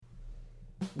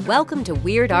Welcome to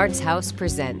Weird Arts House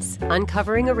Presents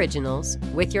Uncovering Originals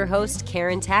with your host,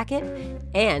 Caren Tackett,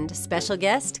 and special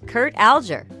guest, Kurt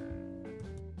Alger.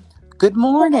 Good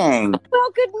morning.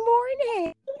 Well, good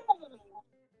morning.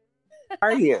 How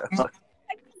are you?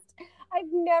 I've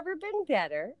never been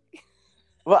better.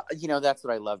 Well, that's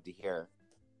what I love to hear.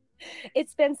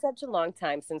 It's been such a long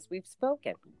time since we've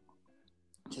spoken.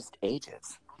 Just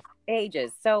ages.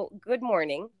 Ages. So, good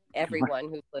morning, everyone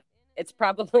who's listening. It's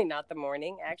probably not the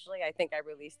morning, actually. I think I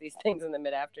release these things in the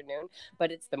mid-afternoon,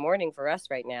 but it's the morning for us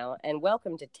right now. And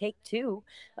welcome to take 2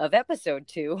 of episode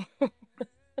 2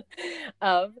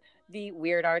 of the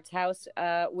Weird Arts House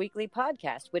weekly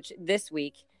podcast, which this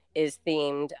week is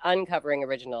themed Uncovering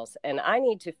Originals. And I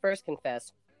need to first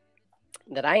confess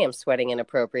that I am sweating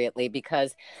inappropriately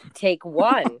because take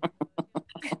 1...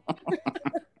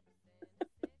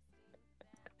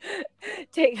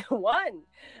 Take 1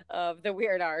 of the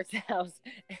Weird Arts House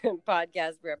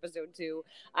podcast for episode 2,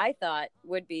 I thought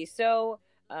would be so,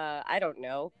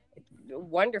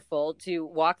 wonderful to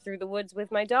walk through the woods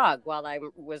with my dog while I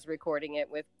was recording it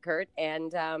with Kurt.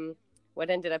 And what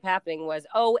ended up happening was,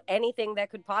 anything that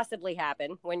could possibly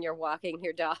happen when you're walking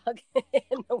your dog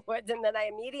in the woods. And then I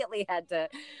immediately had to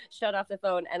shut off the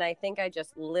phone. And I think I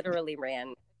just literally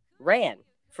ran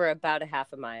for about a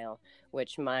half a mile,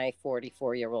 which my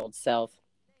 44-year-old self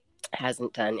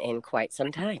hasn't done in quite some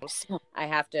time. So I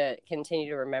have to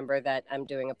continue to remember that I'm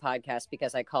doing a podcast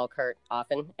because I call Kurt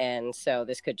often. And so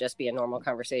this could just be a normal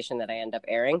conversation that I end up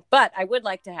airing. But I would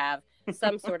like to have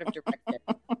some sort of direction.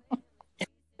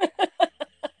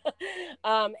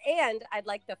 And I'd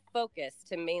like the focus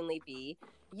to mainly be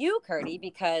you, Kurtie,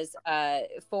 because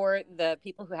for the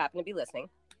people who happen to be listening,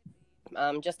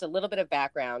 just a little bit of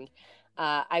background.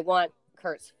 I want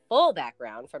Kurt's full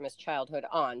background from his childhood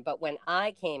on, but when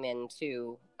I came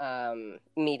into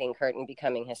meeting Kurt and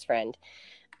becoming his friend,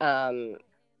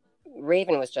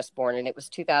 Raven was just born, and it was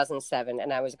 2007,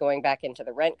 and I was going back into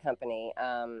the rent company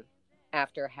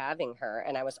after having her,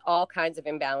 and I was all kinds of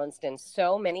imbalanced in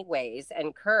so many ways,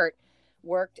 and Kurt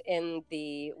worked in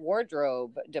the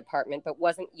wardrobe department, but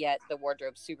wasn't yet the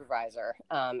wardrobe supervisor,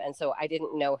 and so I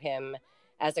didn't know him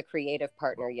as a creative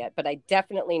partner yet, but I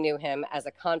definitely knew him as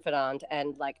a confidant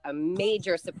and like a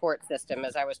major support system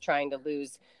as I was trying to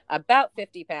lose about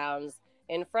 50 pounds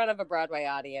in front of a Broadway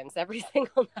audience every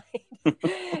single night.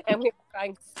 And we were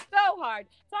trying so hard.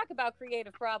 Talk about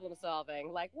creative problem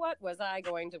solving. Like, what was I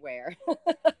going to wear?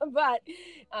 But,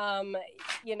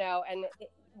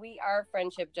 our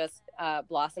friendship just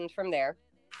blossomed from there.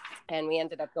 And we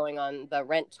ended up going on the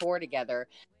Rent tour together,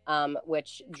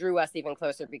 which drew us even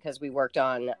closer because we worked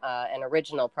on an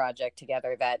original project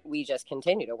together that we just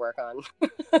continue to work on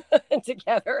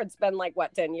together. It's been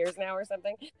 10 years now or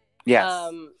something?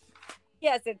 Yes.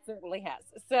 Yes, it certainly has.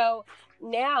 So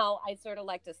now I'd sort of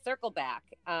like to circle back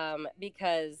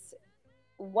because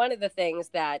one of the things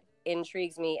that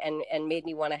intrigues me and made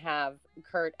me want to have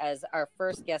Kurt as our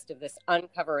first guest of this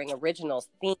Uncovering Originals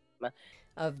theme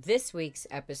of this week's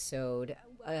episode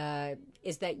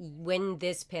is that when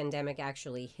this pandemic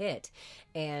actually hit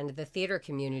and the theater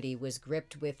community was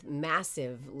gripped with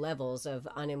massive levels of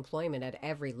unemployment at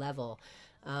every level,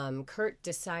 Kurt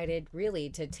decided really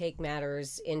to take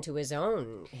matters into his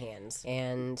own hands.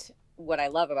 And what I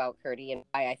love about Kurtie and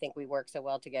why I think we work so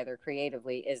well together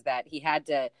creatively is that he had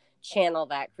to channel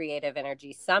that creative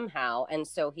energy somehow. And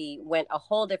so he went a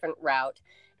whole different route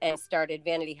and started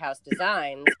Vanity House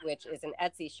Designs, which is an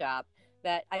Etsy shop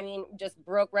that, just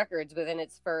broke records within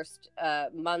its first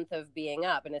month of being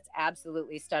up. And it's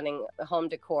absolutely stunning home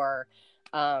decor,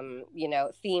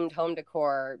 themed home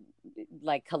decor,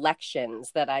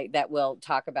 collections that we'll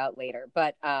talk about later.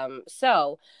 But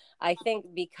so I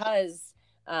think because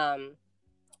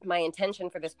my intention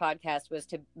for this podcast was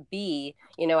to be,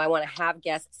 I want to have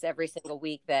guests every single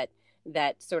week that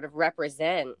sort of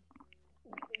represent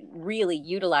really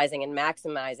utilizing and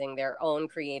maximizing their own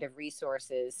creative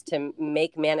resources to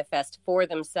make manifest for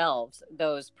themselves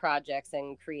those projects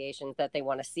and creations that they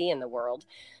want to see in the world.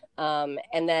 And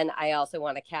then I also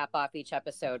want to cap off each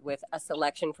episode with a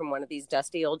selection from one of these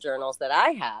dusty old journals that I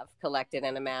have collected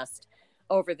and amassed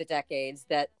over the decades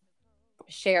that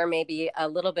share maybe a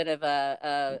little bit of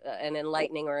an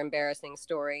enlightening or embarrassing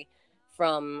story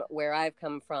from where I've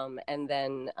come from, and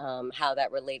then how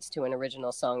that relates to an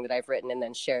original song that I've written, and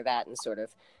then share that and sort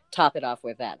of top it off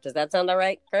with that. Does that sound all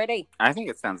right, Kurtie? I think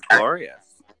it sounds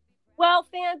glorious. Well,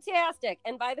 fantastic.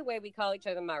 And by the way, we call each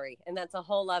other Murray, and that's a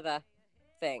whole other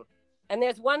thing. And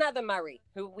there's one other Murray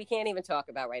who we can't even talk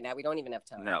about right now. We don't even have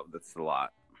time. No, that's a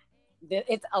lot.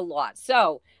 It's a lot.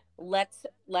 So let's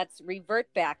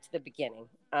revert back to the beginning.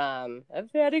 A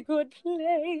very good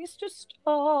place to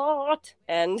start.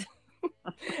 And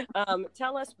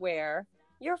tell us where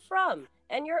you're from.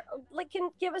 And you're like, can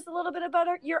give us a little bit about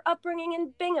your upbringing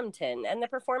in Binghamton and the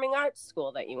performing arts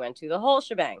school that you went to, the whole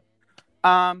shebang.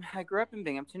 I grew up in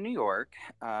Binghamton, New York,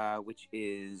 which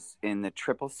is in the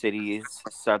Triple Cities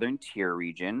southern tier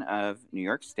region of New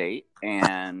York State.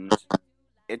 And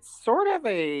it's sort of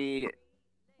a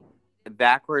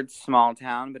backwards small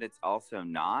town, but it's also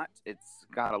not. It's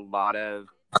got a lot of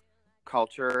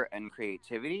culture and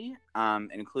creativity,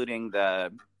 including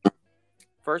the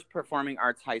first performing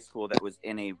arts high school that was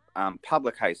in a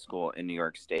public high school in New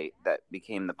York State that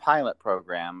became the pilot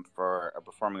program for a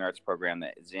performing arts program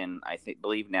that is in,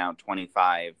 believe now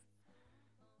 25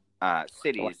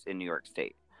 cities in New York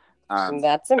State.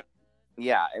 That's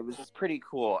yeah, it was pretty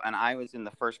cool. And I was in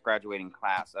the first graduating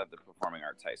class of the performing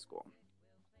arts high school.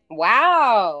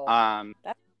 Wow.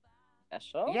 That's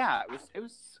special. Yeah, it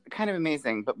was kind of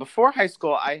amazing. But before high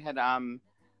school, I had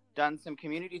done some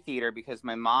community theater because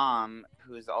my mom,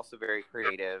 who is also very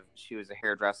creative, she was a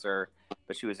hairdresser,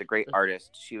 but she was a great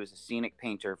artist. She was a scenic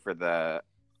painter for the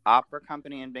opera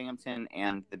company in Binghamton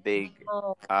and the big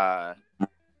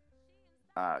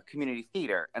community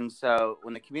theater. And so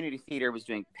when the community theater was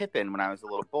doing Pippin when I was a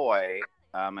little boy,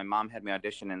 my mom had me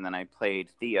audition, and then I played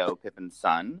Theo, Pippin's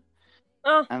son.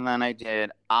 And then I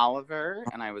did Oliver,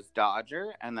 and I was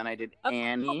Dodger, and then I did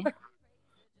Annie.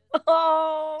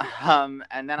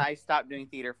 And then I stopped doing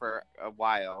theater for a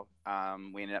while.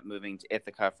 We ended up moving to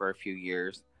Ithaca for a few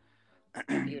years.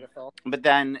 Beautiful. But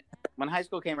then when high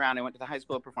school came around, I went to the High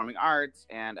School of Performing Arts,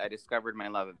 and I discovered my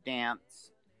love of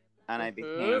dance. And I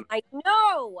became... I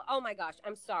know! Oh my gosh,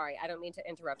 I'm sorry. I don't mean to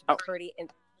interrupt, but Purdy in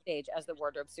stage as the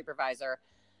wardrobe supervisor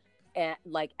at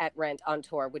Rent on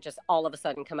tour would just all of a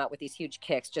sudden come out with these huge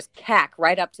kicks, just cack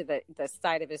right up to the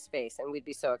side of his face, and we'd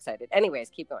be so excited. Anyways,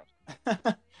 keep going.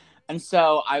 And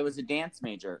so I was a dance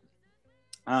major.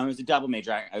 I was a double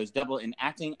major. I was double in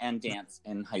acting and dance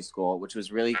in high school, which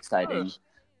was really exciting.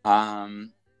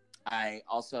 I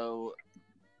also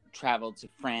traveled to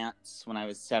France when I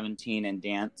was 17 and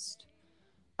danced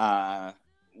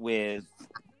with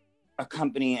a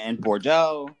company in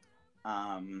Bordeaux.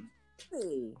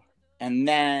 And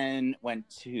then went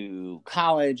to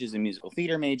college as a musical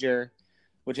theater major,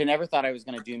 which I never thought I was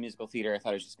going to do musical theater. I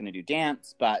thought I was just going to do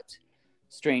dance. But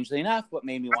strangely enough, what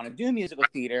made me want to do musical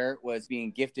theater was being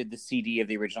gifted the CD of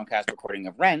the original cast recording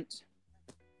of Rent.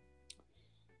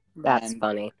 That's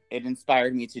funny. It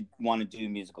inspired me to want to do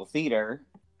musical theater.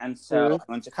 And so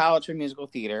I went to college for musical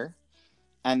theater.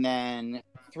 And then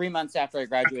 3 months after I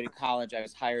graduated college, I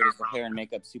was hired as the hair and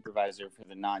makeup supervisor for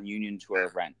the non-union tour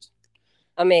of Rent.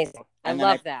 Amazing. I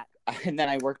love that. And then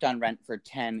I worked on Rent for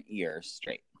 10 years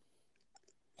straight.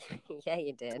 Yeah,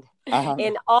 you did.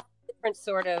 In all different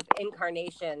sort of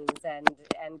incarnations and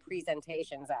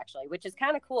presentations, actually, which is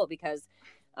kind of cool because,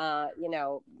 I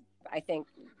think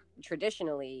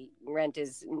traditionally Rent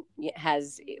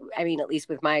has, I mean, at least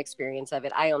with my experience of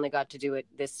it, I only got to do it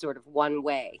this sort of one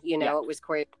way. It was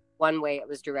choreographed one way, it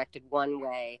was directed one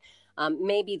way.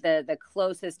 Maybe the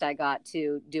closest I got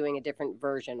to doing a different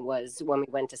version was when we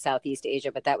went to Southeast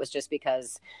Asia, but that was just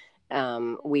because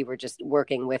we were just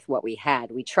working with what we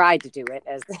had. We tried to do it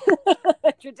as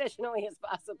traditionally as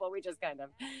possible. We just kind of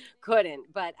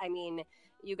couldn't. But I mean,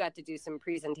 you got to do some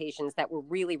presentations that were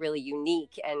really, really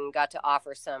unique and got to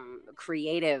offer some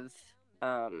creative,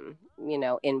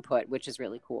 input, which is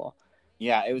really cool.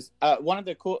 Yeah, it was one of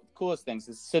the coolest things.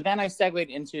 So then I segued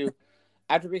into,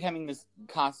 after becoming this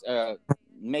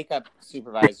makeup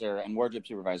supervisor and wardrobe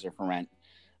supervisor for Rent,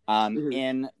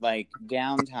 in like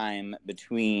downtime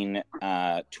between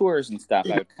tours and stuff,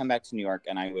 I would come back to New York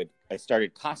and I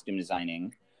started costume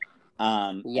designing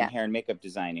and hair and makeup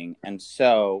designing. And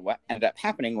so what ended up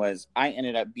happening was I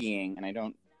ended up being, and I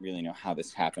don't really know how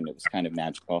this happened, it was kind of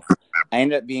magical, I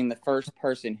ended up being the first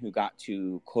person who got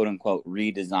to quote unquote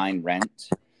redesign Rent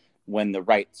when the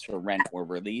rights for Rent were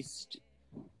released.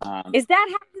 Is that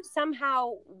how you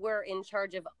somehow were in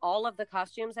charge of all of the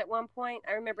costumes at one point?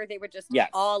 I remember they were just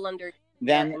all under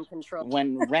then control.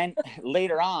 When Rent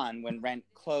later on, when Rent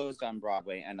closed on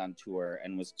Broadway and on tour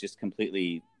and was just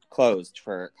completely closed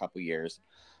for a couple years,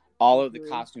 all of the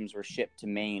costumes were shipped to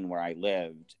Maine where I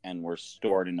lived and were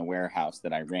stored in a warehouse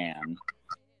that I ran.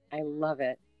 I love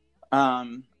it.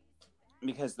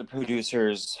 Because the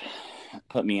producers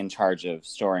put me in charge of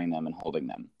storing them and holding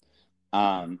them.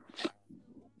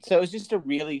 So it was just a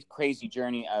really crazy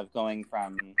journey of going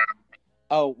from,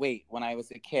 when I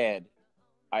was a kid,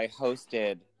 I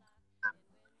hosted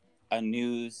a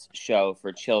news show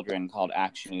for children called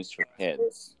Action News for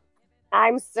Kids.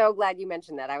 I'm so glad you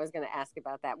mentioned that. I was going to ask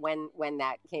about that when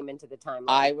that came into the timeline.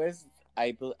 I was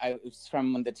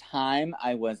from the time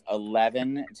I was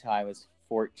 11 till I was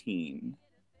 14.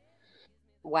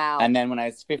 Wow. And then when I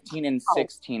was 15 and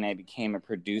 16, I became a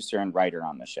producer and writer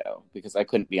on the show because I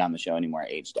couldn't be on the show anymore. I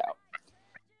aged out.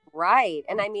 Right.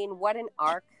 And I mean, what an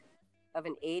arc of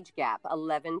an age gap,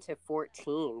 11 to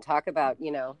 14. Talk about,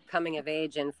 coming of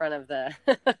age in front of the...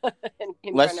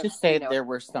 Let's just say there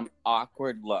were some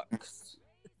awkward looks.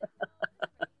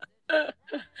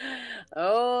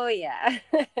 Oh, yeah.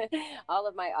 All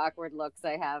of my awkward looks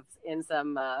I have in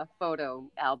some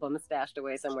photo album stashed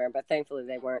away somewhere, but thankfully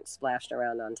they weren't splashed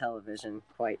around on television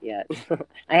quite yet.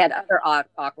 I had other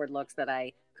awkward looks that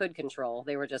I could control.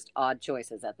 They were just odd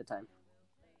choices at the time.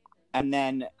 And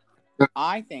then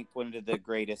I think one of the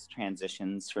greatest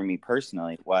transitions for me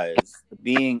personally was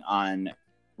being on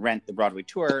Rent the Broadway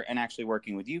tour and actually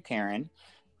working with you, Caren.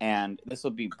 And this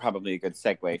will be probably a good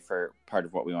segue for part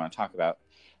of what we want to talk about.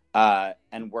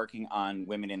 And working on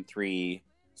Women in 3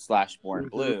 / Born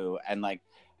Blue, and like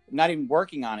not even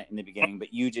working on it in the beginning,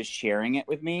 but you just sharing it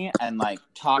with me and like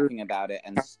talking about it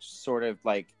and sort of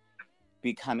like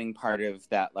becoming part of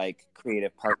that like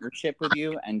creative partnership with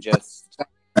you, and just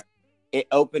it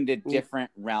opened a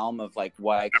different realm of like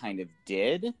what I kind of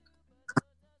did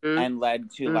and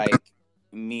led to like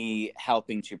me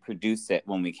helping to produce it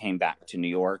when we came back to New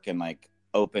York, and like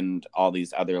opened all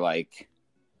these other like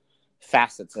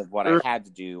facets of what I had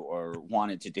to do or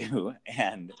wanted to do.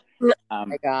 And oh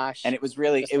my gosh, and it was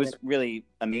really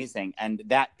amazing. And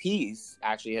that piece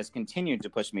actually has continued to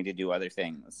push me to do other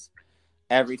things.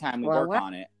 Every time we work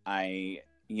on it, I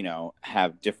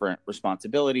have different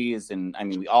responsibilities, and I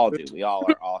mean we all do. We all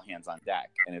are all hands on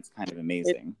deck, and it's kind of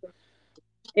amazing.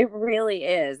 It really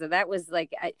is. That was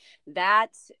like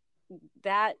that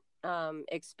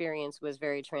experience was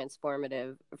very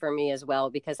transformative for me as well,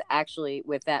 because actually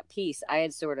with that piece I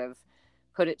had sort of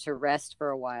put it to rest for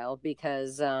a while,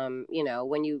 because when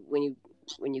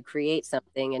you create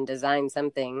something and design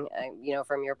something,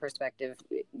 from your perspective,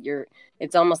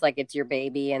 it's almost like it's your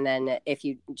baby. And then if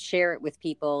you share it with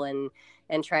people and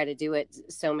try to do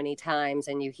it so many times,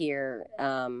 and you hear,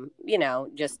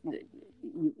 just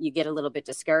you get a little bit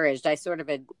discouraged. I sort of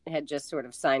had just sort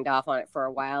of signed off on it for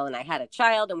a while, and I had a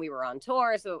child and we were on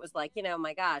tour. So it was like,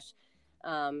 my gosh,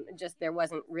 just there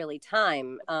wasn't really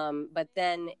time. But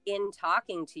then in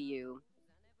talking to you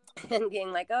and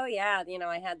being like, oh yeah,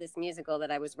 I had this musical that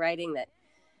I was writing that,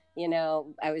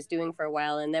 I was doing for a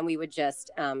while. And then we would just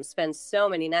spend so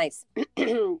many nights,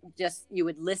 you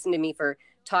would listen to me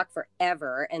talk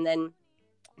forever, and then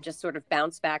just sort of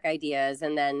bounce back ideas.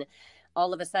 And then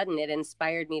all of a sudden it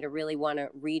inspired me to really want to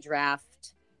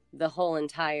redraft the whole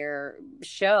entire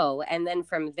show. And then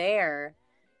from there,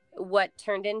 what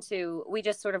turned into, we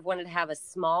just sort of wanted to have a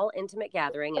small intimate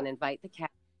gathering and invite the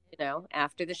cast,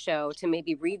 after the show, to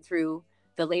maybe read through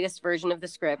the latest version of the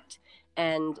script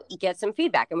and get some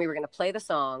feedback. And we were going to play the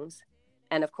songs.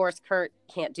 And of course, Kurt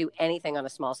can't do anything on a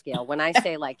small scale. When I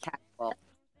say like casual,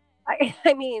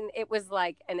 I mean, it was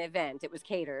like an event. It was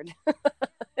catered.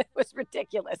 It was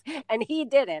ridiculous. And he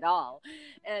did it all.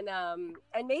 And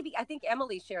maybe, I think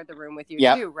Emily shared the room with you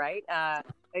too, right? I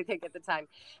think at the time.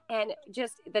 And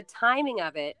just the timing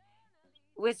of it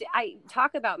was, I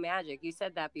talk about magic. You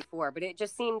said that before, but it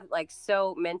just seemed like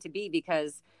so meant to be,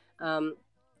 because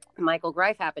Michael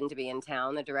Greif happened to be in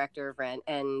town, the director of Rent,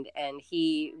 and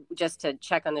he, just to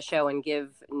check on the show and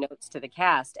give notes to the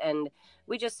cast. And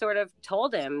we just sort of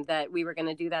told him that we were going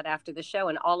to do that after the show.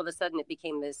 And all of a sudden it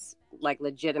became this like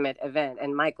legitimate event.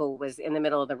 And Michael was in the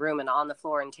middle of the room and on the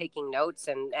floor and taking notes.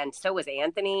 And so was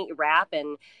Anthony Rapp,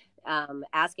 and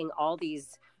asking all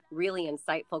these really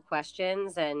insightful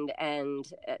questions. And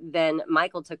then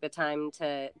Michael took the time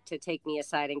to take me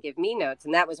aside and give me notes.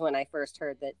 And that was when I first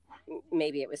heard that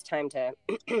maybe it was time to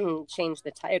change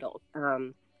the title,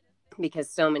 because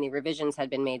so many revisions had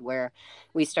been made where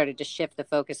we started to shift the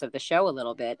focus of the show a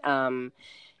little bit.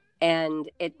 And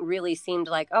it really seemed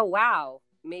like, oh, wow,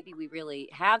 maybe we really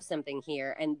have something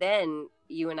here. And then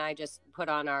you and I just put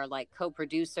on our like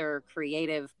co-producer,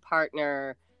 creative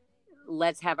partner,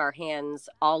 let's have our hands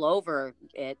all over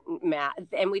it, Matt.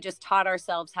 And we just taught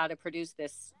ourselves how to produce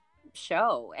this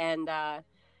show. And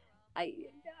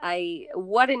I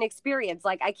what an experience.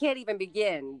 Like, I can't even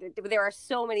begin. There are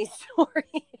so many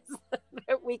stories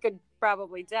that we could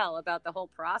probably tell about the whole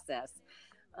process.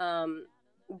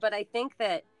 But I think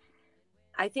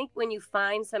when you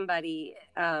find somebody,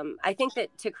 I think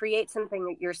that to create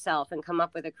something yourself and come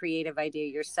up with a creative idea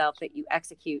yourself that you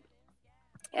execute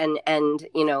and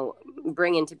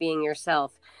bring into being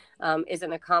yourself, is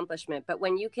an accomplishment. But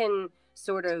when you can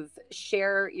sort of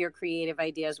share your creative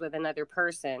ideas with another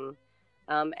person,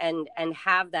 and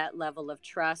have that level of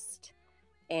trust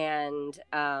and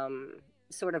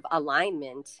sort of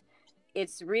alignment,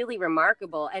 it's really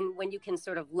remarkable. And when you can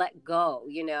sort of let go,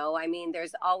 I mean,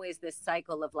 there's always this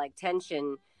cycle of like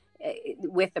tension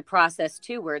with the process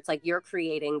too, where it's like you're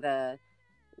creating the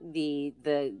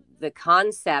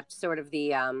concept, sort of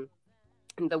the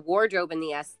wardrobe and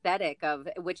the aesthetic of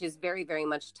which is very, very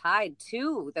much tied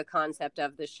to the concept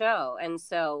of the show. And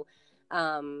so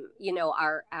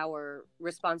our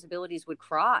responsibilities would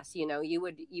cross. You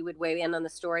would weigh in on the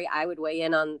story, I would weigh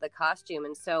in on the costume,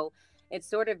 and so it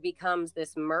sort of becomes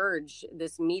this merge,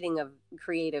 this meeting of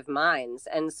creative minds.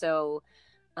 And so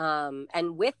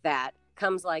and with that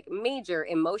comes like major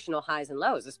emotional highs and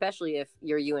lows, especially if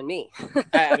you're you and me.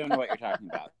 I don't know what you're talking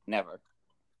about. Never.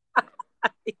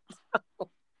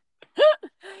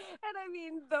 And I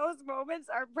mean, those moments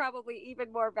are probably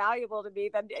even more valuable to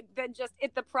me than just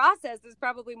it. The process is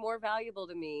probably more valuable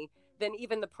to me than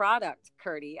even the product,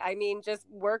 Curdy. I mean, just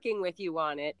working with you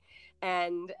on it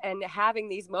and having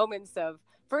these moments of,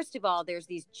 first of all, there's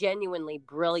these genuinely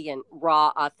brilliant,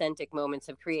 raw, authentic moments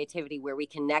of creativity where we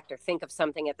connect or think of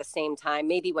something at the same time,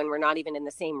 maybe when we're not even in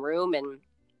the same room,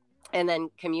 and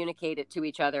then communicate it to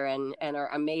each other and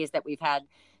are amazed that we've had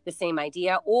the same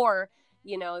idea, or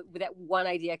that one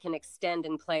idea can extend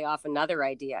and play off another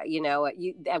idea.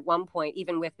 At one point,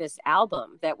 even with this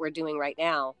album that we're doing right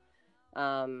now,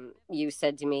 you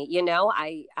said to me,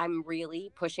 I'm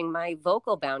really pushing my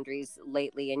vocal boundaries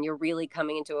lately, and you're really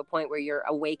coming into a point where you're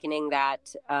awakening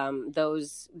that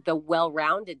the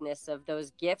well-roundedness of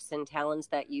those gifts and talents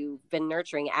that you've been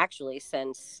nurturing actually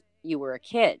since you were a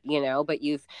kid, but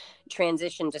you've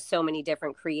transitioned to so many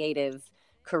different creative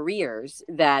careers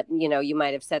that you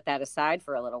might have set that aside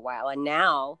for a little while, and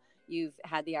now you've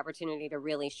had the opportunity to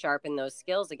really sharpen those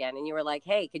skills again. And you were like,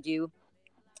 hey, could you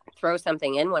throw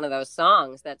something in one of those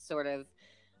songs that sort of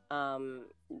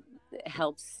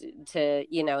helps to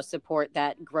support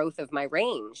that growth of my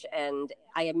range? And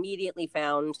I immediately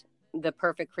found the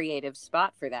perfect creative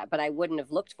spot for that, but I wouldn't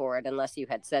have looked for it unless you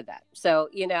had said that. So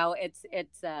it's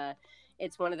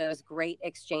one of those great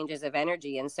exchanges of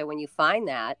energy. And so when you find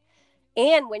that,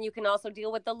 and when you can also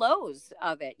deal with the lows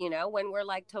of it, when we're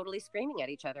like totally screaming at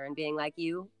each other and being like,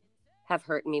 you have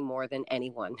hurt me more than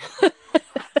anyone.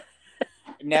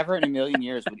 Never in a million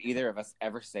years would either of us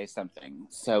ever say something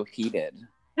so heated.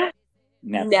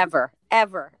 Never,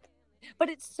 ever. But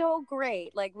it's so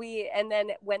great. Like and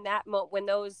then when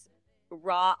those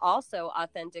raw, also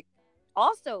authentic,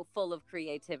 also full of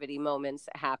creativity moments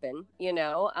happen,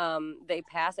 they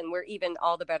pass, and we're even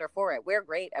all the better for it. We're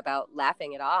great about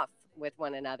laughing it off with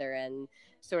one another and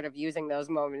sort of using those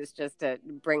moments just to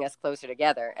bring us closer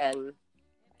together.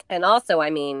 And also, I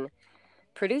mean,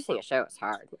 producing a show is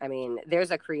hard. I mean,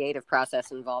 there's a creative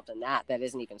process involved in that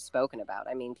isn't even spoken about.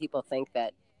 I mean, people think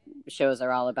that shows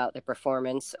are all about the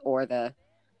performance or the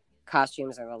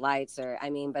costumes or the lights,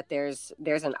 but there's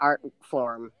an art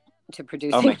form to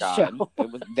producing a show.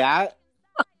 It was that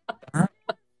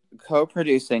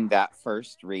co-producing that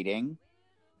first reading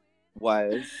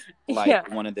was like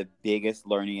one of the biggest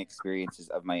learning experiences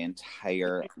of my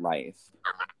entire life.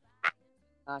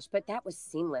 Gosh, but that was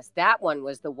seamless. That one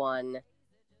was the one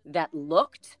that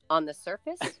looked on the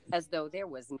surface as though there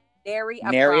was nary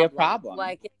a problem.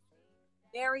 Like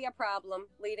nary a problem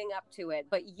leading up to it.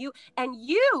 But you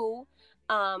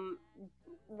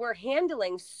were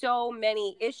handling so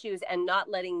many issues and not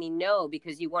letting me know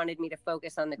because you wanted me to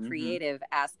focus on the creative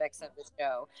aspects of the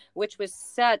show, which was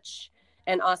such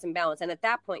an awesome balance. And at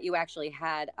that point, you actually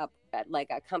had a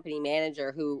company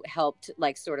manager who helped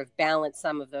like sort of balance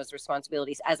some of those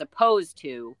responsibilities, as opposed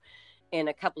to in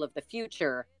a couple of the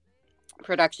future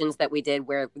productions that we did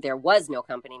where there was no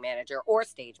company manager or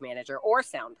stage manager or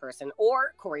sound person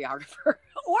or choreographer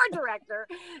or director,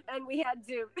 and we had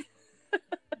to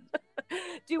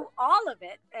do all of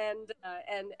it. And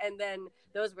then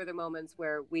those were the moments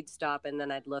where we'd stop, and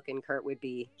then I'd look, and Kurt would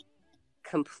be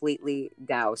completely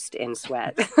doused in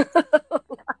sweat.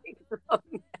 Like from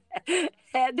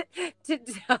head to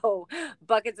toe,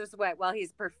 buckets of sweat, while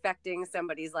he's perfecting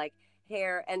somebody's like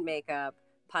hair and makeup,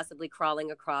 possibly crawling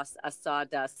across a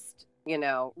sawdust,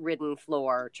 ridden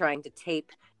floor, trying to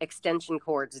tape extension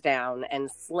cords down and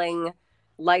sling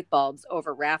light bulbs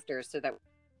over rafters so that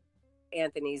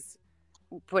Anthony's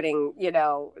putting,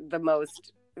 the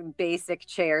most basic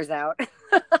chairs out.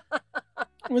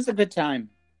 It was a good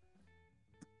time.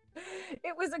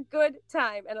 It was a good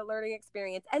time and a learning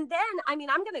experience. And then, I mean,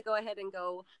 I'm going to go ahead and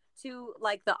go to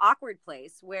like the awkward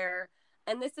place where,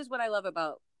 and this is what I love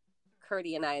about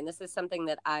Curdy and I, and this is something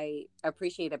that I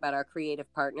appreciate about our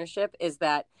creative partnership, is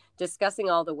that discussing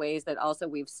all the ways that also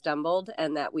we've stumbled,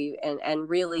 and that and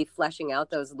really fleshing out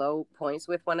those low points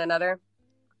with one another,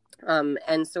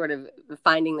 and sort of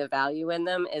finding the value in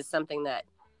them, is something that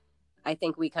I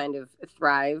think we kind of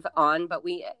thrive on. But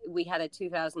we had a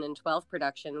 2012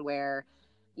 production where,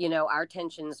 you know, our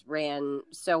tensions ran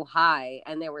so high,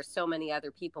 and there were so many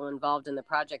other people involved in the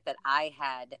project that I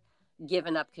had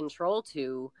given up control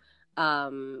to,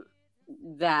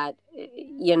 that,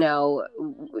 you know,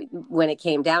 when it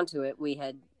came down to it,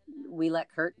 we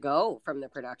let Kurt go from the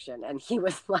production, and he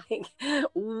was like,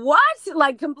 what?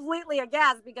 Like completely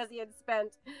aghast, because he had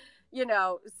spent, you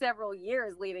know, several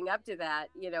years leading up to that,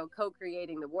 you know,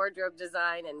 co-creating the wardrobe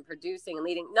design and producing and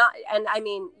leading. And I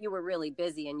mean, you were really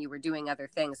busy and you were doing other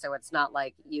things, so it's not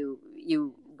like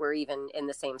you were even in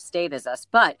the same state as us,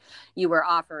 but you were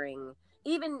offering,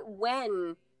 even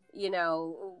when, you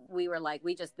know, we were like,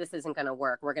 this isn't going to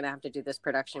work, we're going to have to do this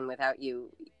production without you.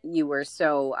 You were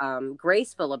so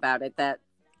graceful about it that,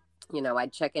 you know,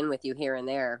 I'd check in with you here and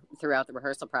there throughout the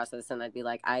rehearsal process, and I'd be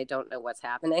like, I don't know what's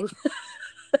happening.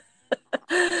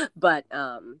 But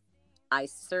I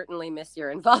certainly miss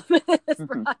your involvement in this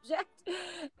project,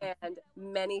 and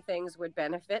many things would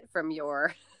benefit from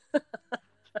your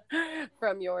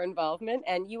from your involvement.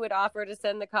 And you would offer to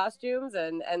send the costumes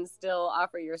and still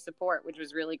offer your support, which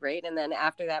was really great. And then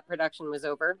after that production was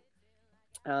over,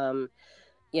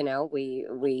 you know,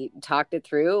 we talked it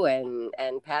through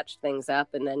and patched things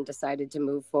up, and then decided to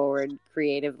move forward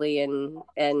creatively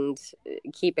and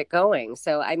keep it going.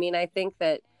 So I mean, I think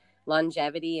that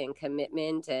longevity and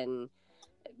commitment and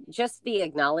just the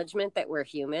acknowledgement that we're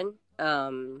human,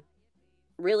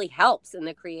 really helps in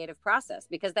the creative process,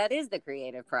 because that is the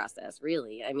creative process,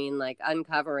 really. I mean, like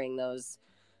uncovering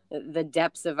the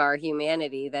depths of our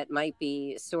humanity that might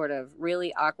be sort of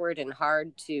really awkward and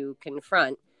hard to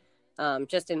confront,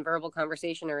 just in verbal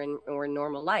conversation or in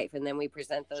normal life. And then we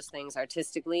present those things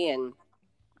artistically and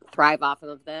thrive off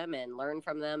of them and learn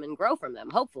from them and grow from them,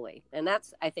 hopefully. And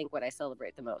that's, I think, what I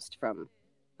celebrate the most from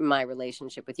my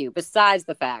relationship with you, besides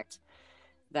the fact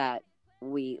that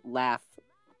we laugh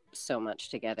so much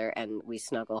together and we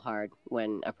snuggle hard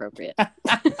when appropriate.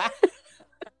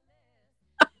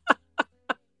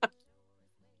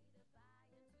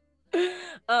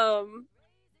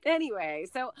 Anyway,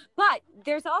 so, but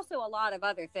there's also a lot of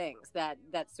other things that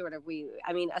sort of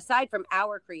I mean, aside from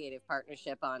our creative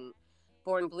partnership on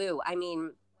Born Blue, I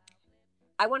mean,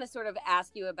 I want to sort of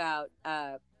ask you about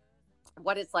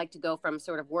what it's like to go from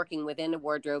sort of working within a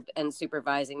wardrobe and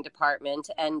supervising department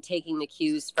and taking the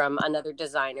cues from another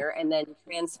designer, and then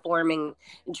transforming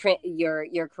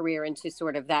your career into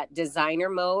sort of that designer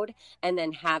mode, and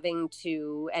then having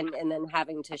to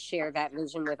share that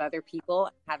vision with other people,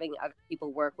 having other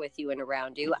people work with you and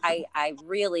around you. I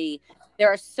really, there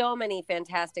are so many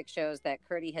fantastic shows that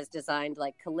Curdy has designed,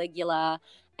 like Caligula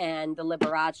and the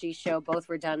Liberace show. Both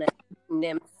were done at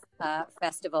Nymph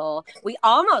Festival. We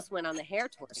almost went on the hair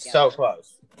tour together. So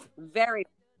close.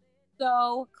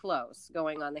 So close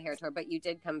going on the hair tour, but you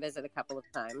did come visit a couple of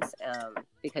times,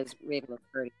 because Raven and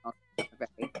Curdy also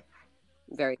very,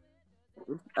 very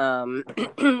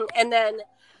and then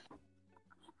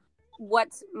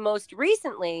what's most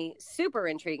recently super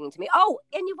intriguing to me,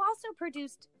 and you've also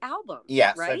produced albums.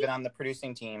 Yes, right? I've been on the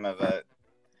producing team of a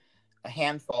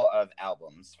handful of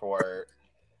albums for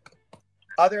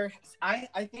other.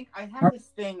 I think I have this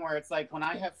thing where it's like, when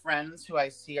I have friends who I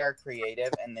see are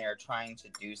creative and they're trying to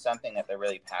do something that they're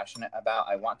really passionate about,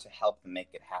 I want to help them make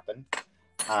it happen.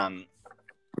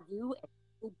 You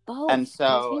both. And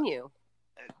so continue.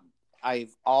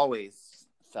 I've always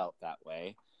felt that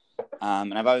way.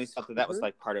 And I've always felt that was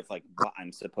like part of like what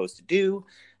I'm supposed to do.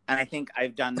 And I think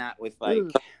I've done that with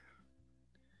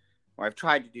or I've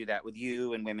tried to do that with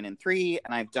you and Women in 3,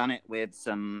 and I've done it with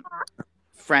some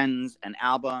friends and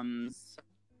albums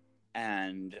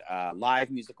and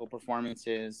live musical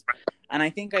performances. And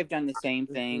I think I've done the same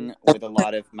thing with a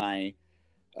lot of my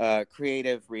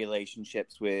creative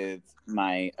relationships with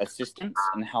my assistants,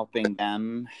 and helping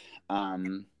them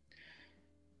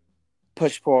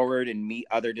push forward and meet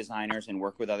other designers and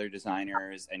work with other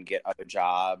designers and get other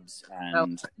jobs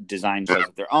and design shows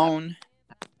of their own.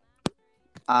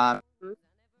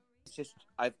 It's just,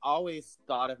 I've always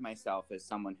thought of myself as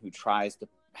someone who tries to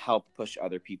help push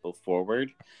other people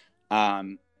forward.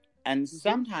 And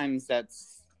sometimes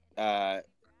that's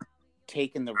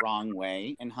taken the wrong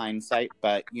way in hindsight,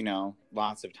 but, you know,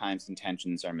 lots of times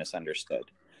intentions are misunderstood.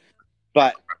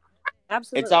 But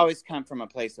Absolutely. It's always come from a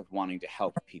place of wanting to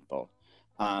help people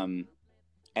and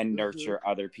nurture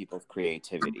other people's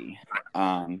creativity.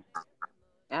 Absolutely.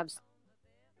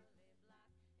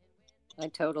 I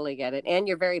totally get it. And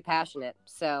you're very passionate.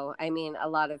 So, I mean, a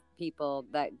lot of people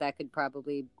that could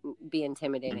probably be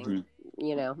intimidating,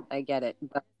 I get it.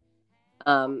 But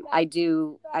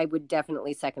I would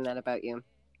definitely second that about you.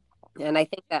 And I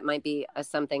think that might be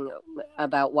something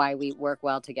about why we work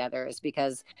well together, is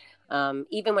because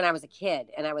even when I was a kid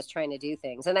and I was trying to do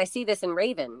things, and I see this in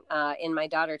Raven, in my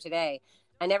daughter today,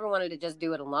 I never wanted to just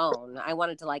do it alone. I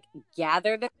wanted to like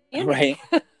gather the community.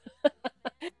 Right.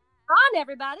 On,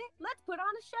 everybody, let's put on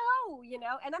a show,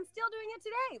 and I'm still doing it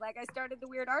today. Like, I started the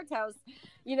Weird Arts House,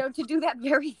 to do that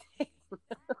very thing.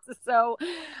 So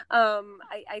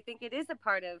I think it is a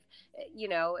part of,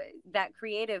 that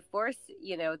creative force,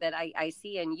 that I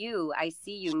see in you. I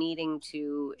see you needing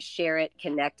to share it,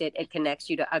 connect it. It connects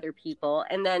you to other people.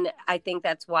 And then I think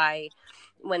that's why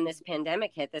when this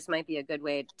pandemic hit, this might be a good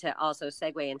way to also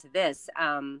segue into this.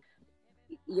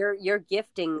 You're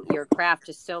gifting your craft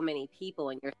to so many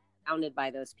people, and you're surrounded by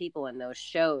those people and those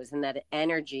shows and that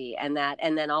energy and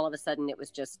then all of a sudden it was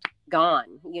just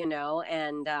gone,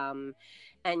 and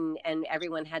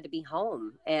everyone had to be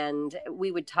home, and we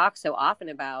would talk so often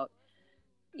about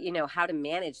how to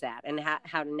manage that and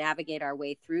how to navigate our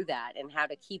way through that and how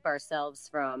to keep ourselves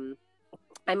from,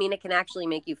 I mean, it can actually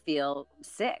make you feel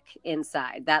sick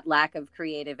inside, that lack of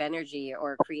creative energy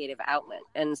or creative outlet.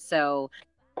 And so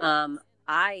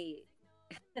I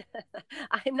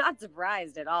I'm not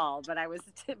surprised at all, but I was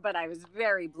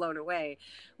very blown away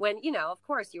when, of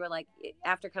course, you were like,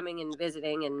 after coming and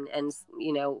visiting and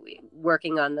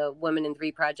working on the Woman in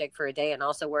 3 project for a day and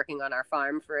also working on our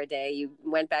farm for a day, you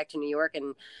went back to New York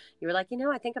and you were like,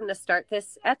 I think I'm going to start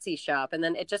this Etsy shop. And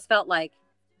then it just felt like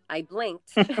I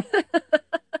blinked.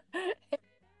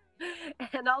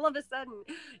 And all of a sudden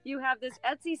you have this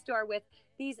Etsy store with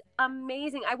these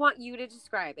amazing, I want you to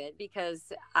describe it,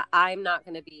 because I'm not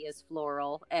going to be as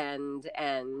floral and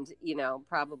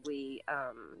probably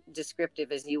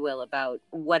descriptive as you will about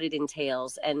what it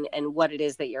entails and what it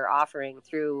is that you're offering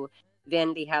through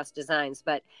Vanity House Designs.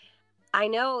 But I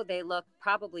know they look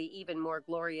probably even more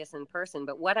glorious in person,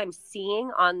 but what I'm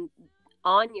seeing on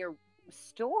your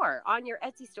store, on your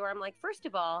Etsy store, I'm like, first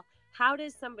of all, how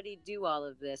does somebody do all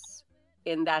of this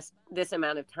in this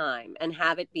amount of time and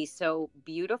have it be so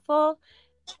beautiful,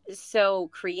 so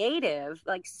creative,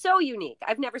 like so unique?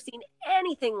 I've never seen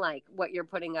anything like what you're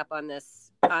putting up on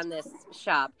this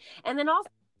shop. And then also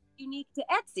unique to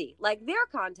Etsy, like they're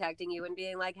contacting you and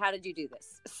being like, how did you do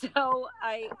this? So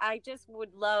I just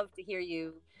would love to hear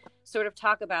you sort of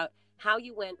talk about how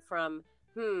you went from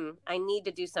I need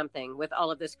to do something with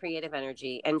all of this creative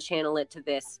energy and channel it to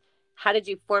this. How did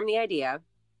you form the idea?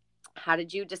 How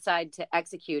did you decide to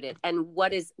execute it? And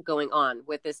what is going on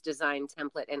with this design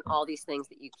template and all these things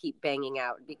that you keep banging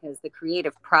out? Because the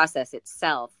creative process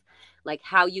itself, like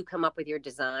how you come up with your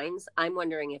designs, I'm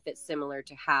wondering if it's similar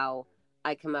to how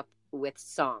I come up with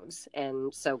songs.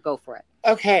 And so go for it.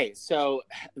 Okay, so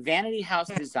Vanity House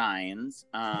Designs.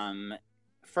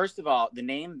 First of all, the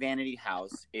name Vanity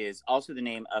House is also the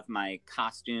name of my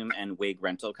costume and wig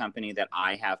rental company that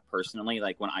I have personally.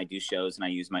 Like when I do shows and I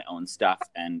use my own stuff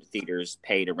and theaters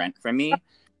pay to rent from me,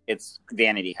 it's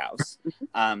Vanity House.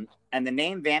 And the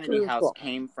name Vanity House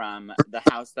came from the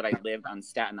house that I lived on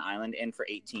Staten Island in for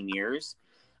 18 years.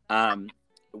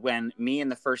 When me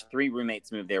and the first 3 roommates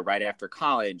moved there right after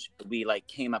college, we like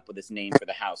came up with this name for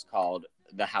the house called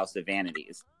the House of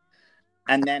Vanities.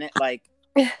 And then it like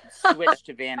switched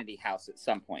to Vanity House at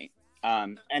some point.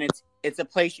 And it's a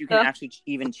place you can actually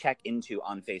even check into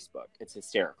on Facebook. It's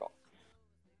hysterical.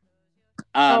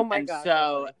 Oh my God.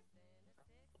 So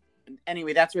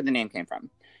anyway, that's where the name came from.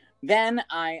 Then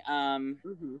I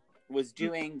was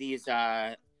doing these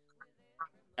I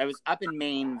was up in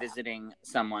Maine visiting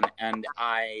someone, and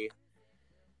I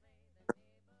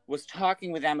was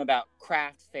talking with them about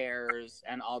craft fairs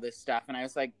and all this stuff, and I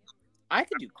was like, I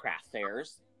could do craft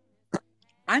fairs.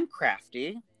 I'm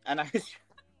crafty. And I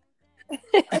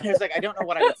was like, I don't know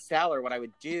what I would sell or what I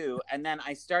would do. And then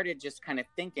I started just kind of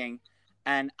thinking,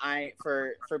 and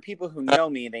for people who know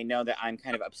me, they know that I'm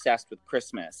kind of obsessed with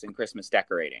Christmas and Christmas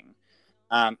decorating.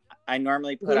 I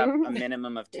normally put up a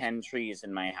minimum of 10 trees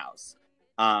in my house.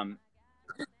 And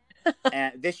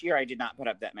this year I did not put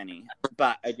up that many,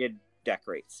 but I did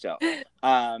decorate still.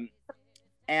 And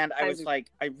I was like,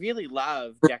 I really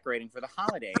love decorating for the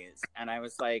holidays. And I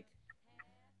was like,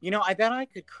 I bet I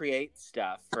could create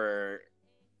stuff for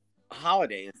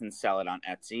holidays and sell it on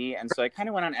Etsy. And so I kind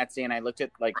of went on Etsy and I looked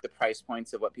at like the price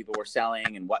points of what people were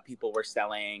selling and what people were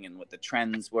selling and what the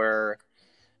trends were.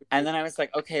 And then I was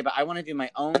like, okay, but I want to do my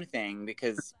own thing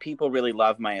because people really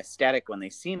love my aesthetic when they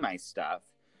see my stuff.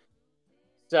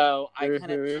 So I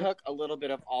kind of Mm-hmm. took a little bit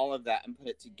of all of that and put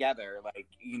it together, like,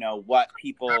 you know, what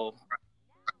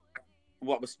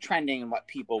was trending and what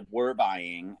people were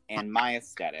buying and my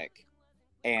aesthetic.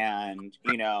 And,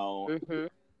 you know, Mm-hmm.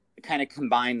 kind of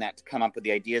combine that to come up with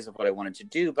the ideas of what I wanted to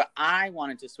do. But I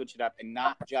wanted to switch it up and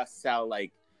not just sell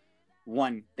like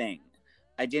one thing.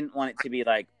 I didn't want it to be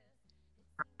like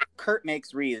Kurt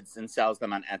makes wreaths and sells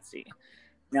them on Etsy.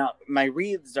 Now, my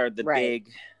wreaths are the Right.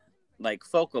 big like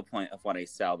focal point of what I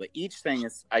sell, but each thing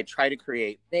is I try to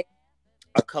create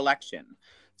a collection.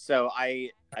 So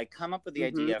I come up with the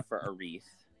Mm-hmm. idea for a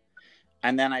wreath,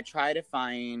 and then I try to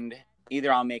find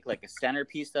either I'll make like a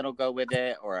centerpiece that'll go with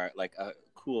it, or like a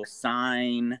cool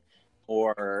sign,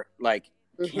 or like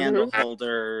candle Mm-hmm.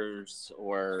 holders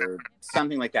or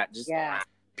something like that. Just Yeah.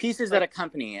 pieces that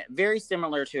accompany it. Very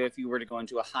similar to if you were to go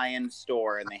into a high-end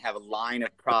store and they have a line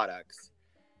of products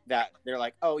that they're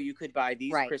like, oh, you could buy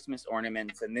these Christmas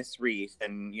ornaments and this wreath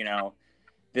and, you know,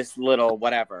 this little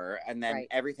whatever. And then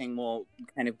everything will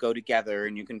kind of go together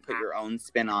and you can put your own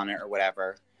spin on it or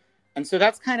whatever. And so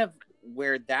that's kind of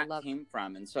where that came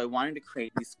from. And so I wanted to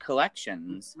create these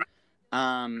collections.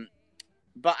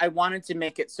 But I wanted to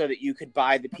make it so that you could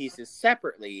buy the pieces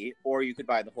separately or you could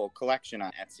buy the whole collection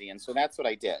on Etsy. And so that's what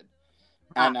I did.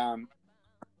 And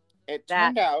it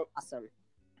turned out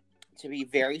to be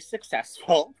very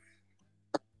successful.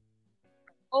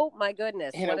 Oh my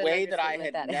goodness. In a way that I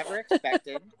had never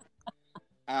expected.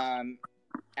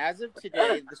 As of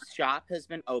today, the shop has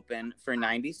been open for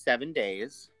 97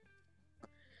 days.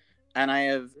 And I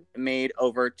have made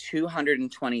over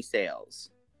 220 sales.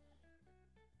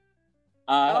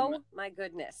 Oh my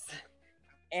goodness.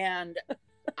 And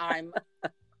I'm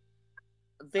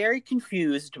very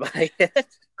confused by it.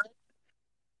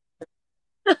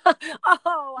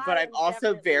 But I'm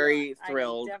also very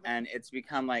thrilled, and it's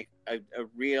become like a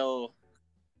real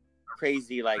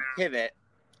crazy like pivot.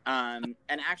 And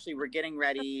actually we're getting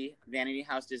ready. Vanity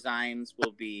House Designs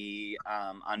will be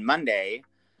on Monday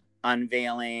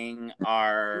unveiling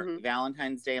our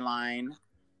Valentine's Day line,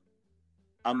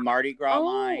 a Mardi Gras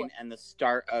line, and the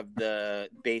start of the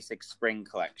basic spring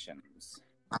collections.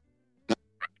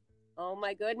 Oh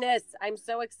my goodness. I'm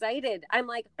so excited. I'm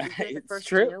like, you're the first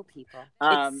true. to know people.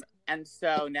 And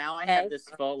so now I have this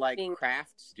full like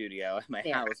craft studio at my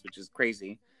house, which is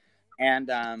crazy. And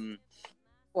of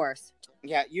course.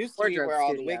 Yeah, it used to be where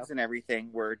all the wigs and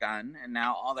everything were done, and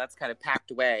now all that's kind of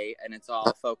packed away and it's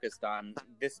all focused on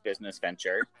this business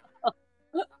venture.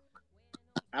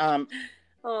 You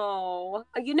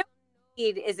know,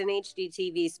 it is an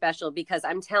HGTV special because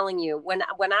I'm telling you, when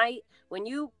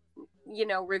you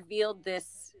revealed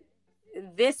this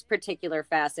particular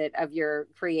facet of your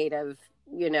creative,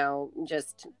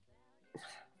 just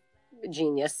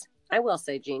genius. I will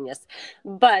say genius,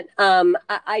 but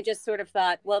I just sort of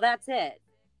thought, well, that's it.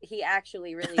 He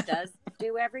actually really does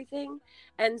do everything,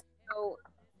 and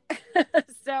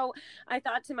so I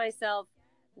thought to myself,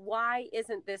 why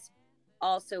isn't this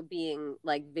also being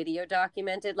like video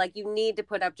documented? Like, you need to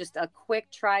put up just a quick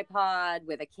tripod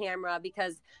with a camera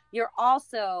because you're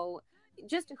also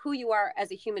just who you are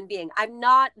as a human being. I'm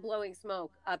not blowing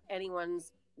smoke up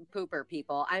anyone's pooper,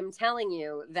 people. I'm telling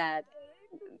you that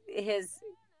his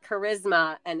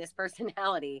charisma and his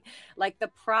personality, like the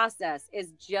process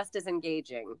is just as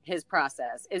engaging. His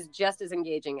process is just as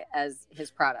engaging as his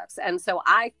products. And so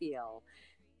I feel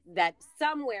that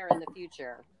somewhere in the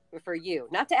future for you,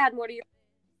 not to add more to your,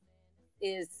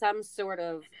 is some sort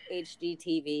of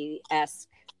HGTV-esque,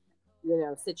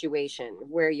 situation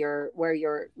where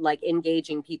you're like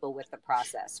engaging people with the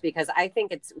process, because I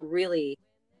think it's really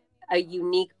a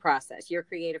unique process. Your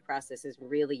creative process is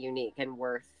really unique and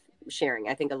worth sharing.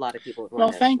 I think a lot of people would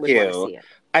want to see it.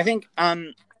 I think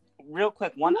real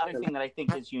quick, one other thing that I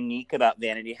think is unique about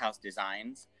Vanity House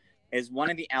Designs is one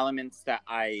of the elements that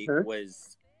I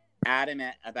was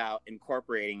adamant about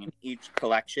incorporating in each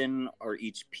collection or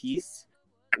each piece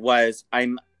was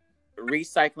I'm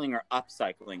recycling or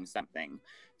upcycling something.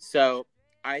 So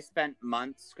I spent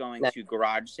months going to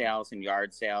garage sales and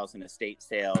yard sales and estate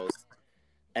sales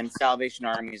and Salvation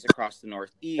Armies across the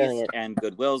Northeast and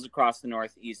Goodwills across the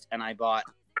Northeast. And I bought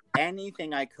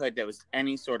anything I could that was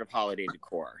any sort of holiday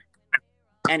decor.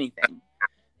 Anything.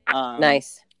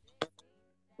 Nice.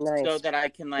 So that I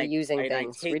can I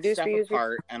take stuff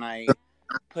apart and I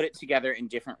put it together in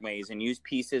different ways and use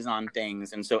pieces on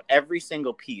things. And so every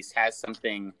single piece has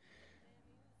something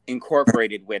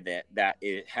incorporated with it that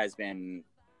it has been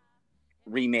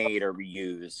remade or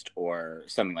reused or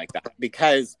something like that.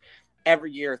 Because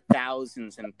every year,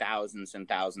 thousands and thousands and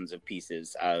thousands of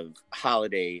pieces of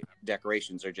holiday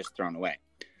decorations are just thrown away.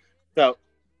 So,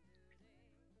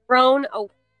 thrown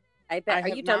away. I bet. Are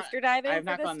you dumpster diving I have for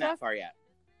not this gone stuff? that far yet.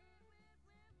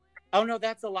 Oh no,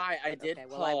 that's a lie. I did Okay,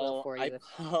 pull. well, I will for you.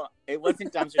 It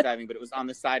wasn't dumpster diving, but it was on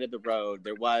the side of the road.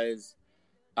 There was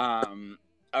a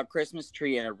Christmas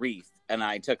tree and a wreath, and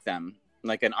I took them,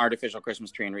 like an artificial Christmas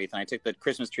tree and wreath, and I took the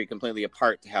Christmas tree completely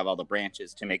apart to have all the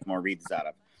branches to make more wreaths out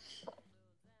of.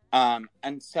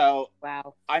 And so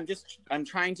Wow, I'm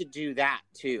trying to do that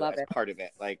too. love as it. part of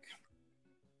it. Like,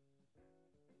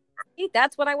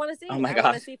 That's what I want to see. oh my I want to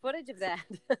gosh, see footage of that.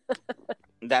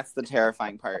 that's the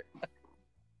terrifying part.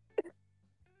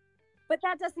 But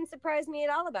that doesn't surprise me at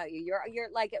all about you. You're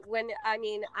like,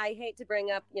 I hate to bring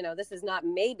up, this is not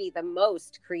maybe the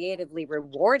most creatively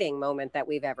rewarding moment that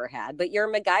we've ever had, but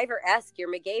your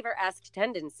MacGyver-esque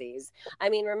tendencies. I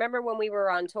mean, remember when we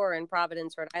were on tour in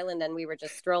Providence, Rhode Island, and we were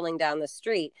just strolling down the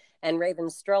street and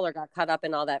Raven's stroller got caught up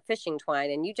in all that fishing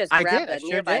twine and you just grabbed a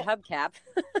nearby hubcap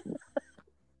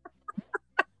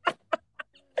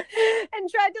and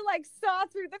tried to like saw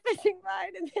through the fishing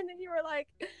line, and then you were like,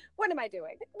 what am I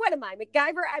doing? What am I,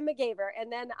 MacGyver? I'm MacGyver. And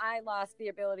then I lost the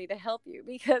ability to help you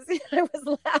because I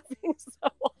was laughing so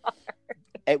hard.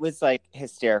 It was like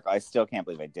hysterical. I still can't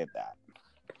believe I did that.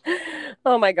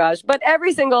 Oh my gosh. But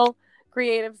every single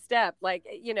creative step, like,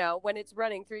 when it's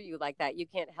running through you like that, you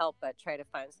can't help but try to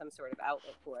find some sort of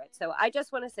outlet for it. So I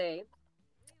just want to say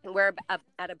we're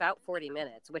at about 40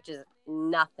 minutes, which is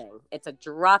nothing. It's a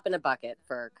drop in a bucket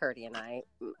for Curdy and I,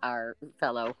 our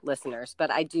fellow listeners. But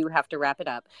I do have to wrap it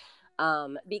up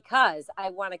because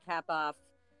I want to cap off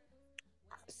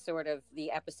sort of the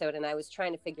episode. And I was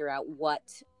trying to figure out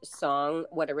what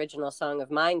original song of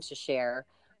mine to share.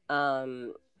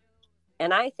 And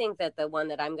I think that the one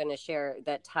that I'm going to share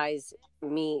that ties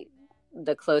me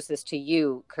the closest to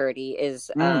you, Curdy, is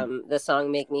the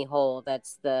song Make Me Whole.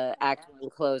 That's the act one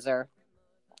closer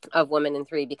of Woman in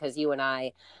Three, because you and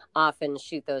I often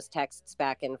shoot those texts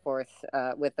back and forth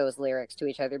with those lyrics to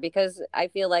each other, because I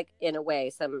feel like in a way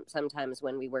sometimes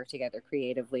when we work together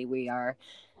creatively, we are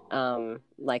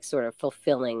like sort of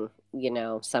fulfilling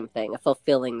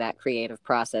fulfilling that creative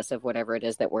process of whatever it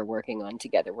is that we're working on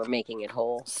together. We're making it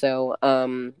whole. So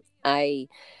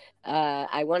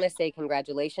I want to say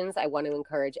congratulations. I want to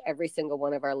encourage every single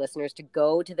one of our listeners to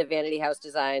go to the Vanity House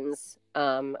Designs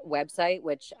website,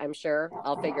 which I'm sure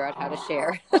I'll figure out how to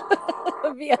share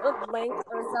via link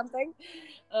or something.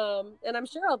 And I'm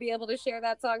sure I'll be able to share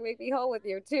that song Make Me Whole with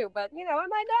you too. But, I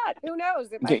might not. Who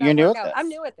knows? It might not work out. I'm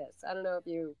new at this. I don't know if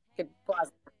you could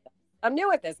pause. I'm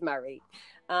new at this, Murray.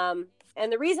 And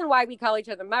the reason why we call each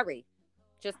other Murray,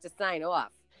 just to sign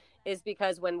off, is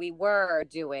because when Woman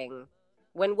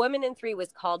in Three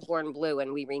was called Born Blue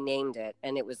and we renamed it,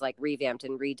 and it was like revamped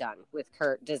and redone with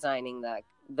Kurt designing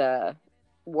the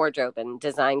wardrobe and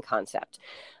design concept.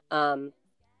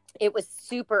 It was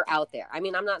super out there. I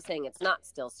mean, I'm not saying it's not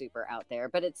still super out there,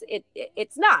 but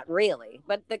it's not really.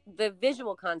 But the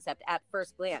visual concept at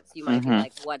first glance, you might be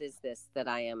like, what is this that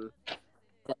I am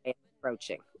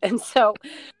approaching? And so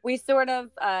we sort of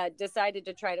decided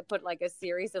to try to put like a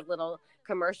series of little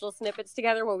commercial snippets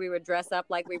together where we would dress up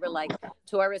like we were like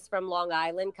tourists from Long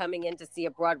Island coming in to see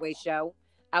a Broadway show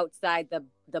outside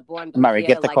the Born Blue Murray,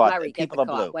 Theater. get the call. Murray, get the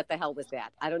call. What the hell was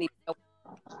that? I don't even know.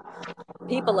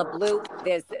 People are blue.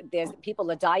 There's people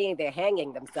are dying. They're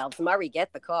hanging themselves. Murray,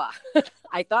 get the car.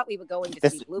 I thought we were going to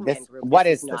see Blue Man Group. What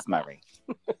is this, Murray?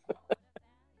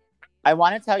 I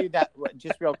want to tell you that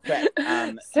just real quick.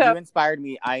 You inspired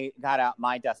me. I got out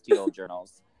my dusty old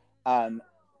journals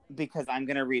because I'm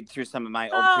going to read through some of my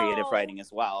old creative writing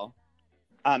as well.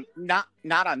 Not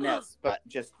on this, but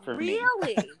just for me.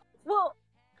 Really? Well,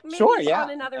 maybe sure, yeah. On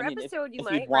another episode, if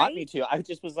might. you'd want me to. I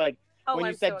just was like, when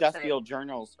you said so dusty excited. old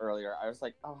journals earlier, I was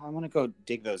like, oh, I want to go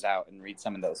dig those out and read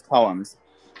some of those poems.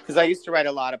 Because I used to write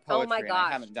a lot of poetry, and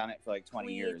I haven't done it for like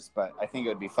 20 years, but I think it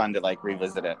would be fun to like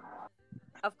revisit it.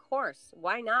 Of course.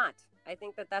 Why not? I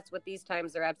think that's what these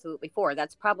times are absolutely for.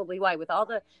 That's probably why, with all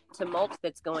the tumult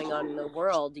that's going on in the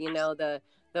world,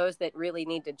 those that really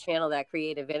need to channel that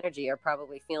creative energy are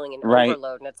probably feeling an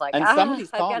overload. And it's like, some of these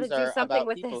poems are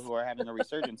about people who are having a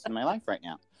resurgence in my life right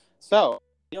now. So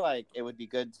I feel like it would be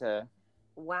good to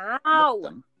wow.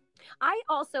 I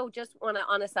also just want to,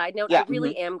 on a side note, I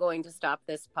really am going to stop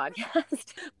this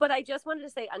podcast, but I just wanted to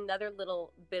say another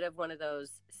little bit of one of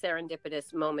those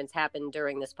serendipitous moments happened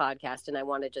during this podcast, and I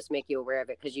want to just make you aware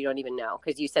of it because you don't even know,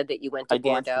 because you said that you went to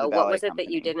Bordeaux. What was it that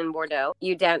you did in Bordeaux?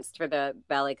 You danced for the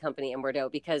ballet company in Bordeaux,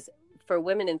 because for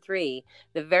Women in Three,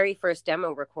 the very first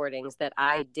demo recordings that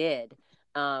I did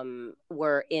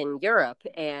were in Europe,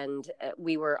 and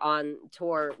we were on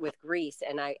tour with Greece,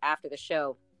 and after the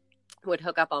show, would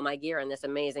hook up all my gear, and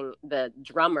the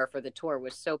drummer for the tour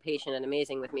was so patient and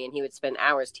amazing with me, and he would spend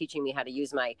hours teaching me how to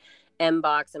use my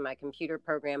M-Box and my computer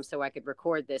program so I could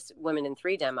record this Women in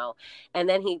Three demo. And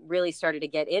then he really started to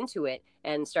get into it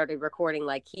and started recording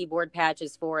like keyboard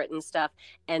patches for it and stuff.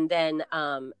 And then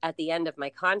at the end of my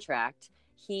contract,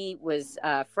 he was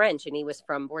French, and he was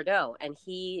from Bordeaux, and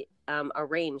he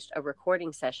arranged a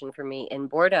recording session for me in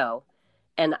Bordeaux.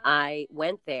 And I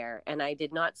went there, and I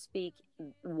did not speak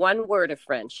one word of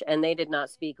French, and they did not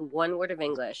speak one word of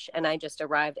English. And I just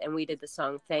arrived, and we did the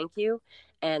song Thank You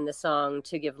and the song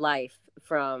To Give Life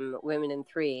from Women in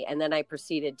Three. And then I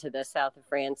proceeded to the south of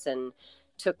France and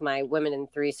took my Women in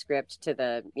Three script to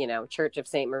the, Church of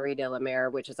Saint Marie de la Mer,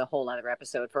 which is a whole other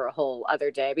episode for a whole other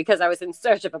day, because I was in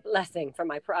search of a blessing for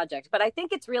my project. But I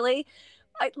think it's really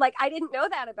I didn't know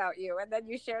that about you. And then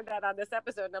you shared that on this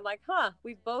episode. And I'm like,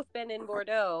 we've both been in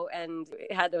Bordeaux and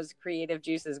had those creative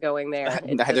juices going there.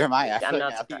 Neither am I. I'm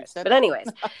not surprised. But anyways,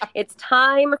 it's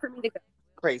time for me to go.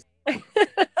 Crazy.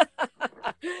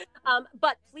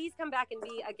 But please come back and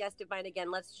be a guest of mine again.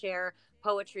 Let's share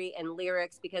poetry and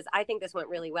lyrics, because I think this went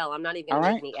really well. I'm not even going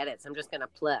to make any edits. I'm just going to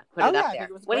put it up there.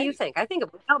 What do you think? I think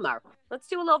it was Elmar. Let's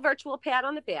do a little virtual pat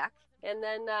on the back. And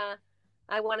then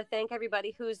I want to thank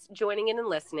everybody who's joining in and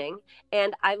listening.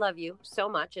 And I love you so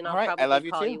much. And I'll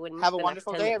probably call you in Have a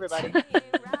wonderful day, everybody.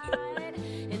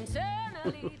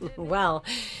 Well,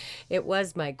 it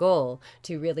was my goal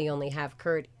to really only have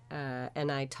Kurt and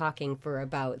I talking for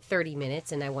about 30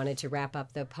 minutes, and I wanted to wrap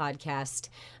up the podcast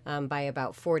by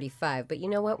about 45. But you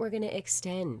know what? We're going to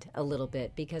extend a little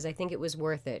bit, because I think it was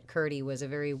worth it. Kurtie was a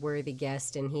very worthy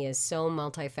guest, and he is so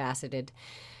multifaceted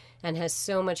and has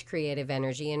so much creative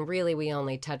energy. And really, we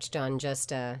only touched on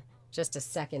just a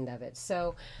second of it.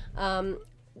 So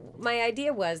my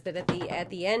idea was that at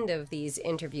the end of these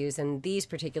interviews and these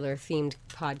particular themed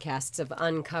podcasts of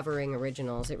uncovering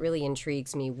originals, it really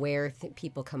intrigues me where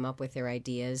people come up with their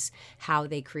ideas, how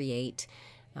they create,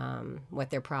 what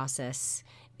their process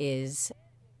is.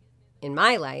 In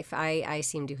my life, I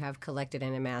seem to have collected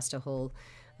and amassed a whole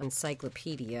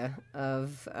encyclopedia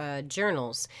of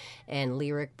journals and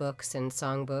lyric books and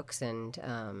songbooks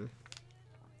and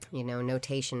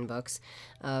notation books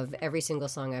of every single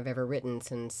song I've ever written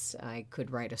since I could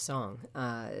write a song.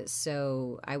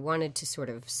 So I wanted to sort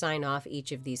of sign off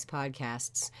each of these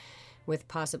podcasts with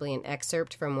possibly an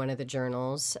excerpt from one of the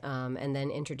journals, and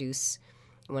then introduce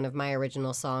one of my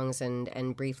original songs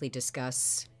and briefly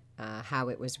discuss how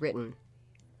it was written.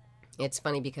 It's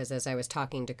funny because as I was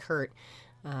talking to Kurt,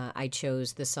 I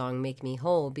chose the song Make Me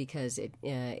Whole because it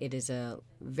is a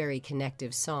very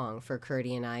connective song for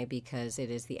Kurtie and I, because it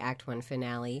is the Act 1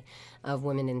 finale of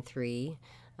Women in Three,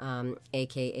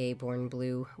 a.k.a. Born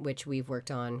Blue, which we've worked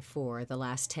on for the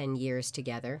last 10 years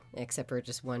together, except for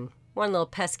just one little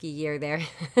pesky year there,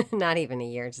 not even a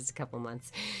year, just a couple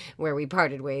months, where we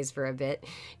parted ways for a bit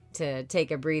to take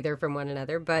a breather from one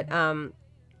another. But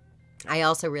I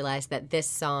also realized that this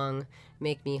song,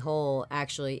 Make Me Whole,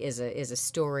 actually is a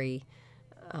story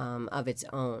of its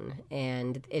own,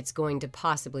 and it's going to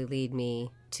possibly lead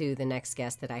me to the next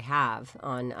guest that I have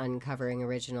on Uncovering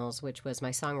Originals, which was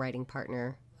my songwriting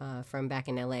partner from back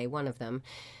in LA, one of them,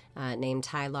 named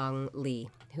Tai Long Lee,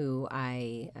 who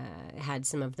I had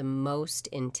some of the most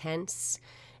intense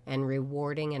and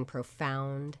rewarding and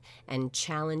profound and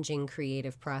challenging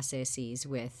creative processes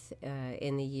with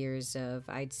in the years of,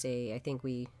 I think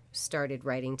we started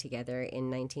writing together in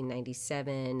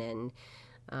 1997, and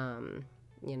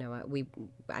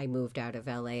I moved out of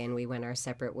LA and we went our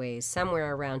separate ways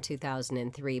somewhere around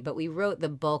 2003. But we wrote the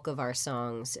bulk of our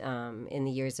songs in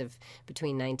the years of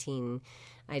between 97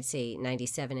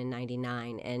 and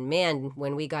 99. And man,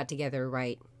 when we got together,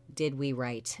 did we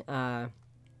write?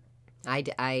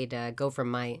 I'd go from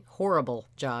my horrible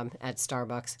job at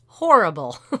Starbucks.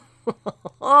 Horrible.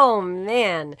 Oh,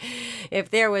 man. If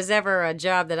there was ever a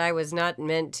job that I was not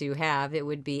meant to have, it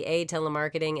would be A,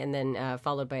 telemarketing, and then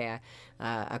followed by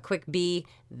a quick B,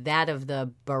 that of the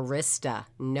barista.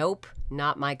 Nope,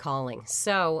 not my calling.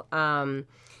 So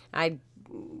I'd,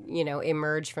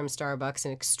 emerge from Starbucks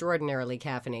and extraordinarily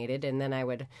caffeinated, and then I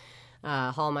would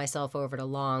haul myself over to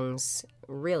Long's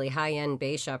really high-end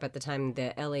bass shop at the time,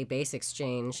 the LA Bass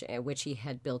Exchange, which he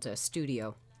had built a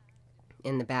studio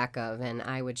in the back of, and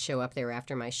I would show up there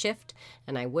after my shift,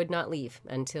 and I would not leave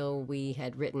until we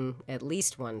had written at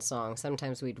least one song.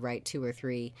 Sometimes we'd write 2 or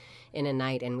 3 in a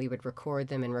night, and we would record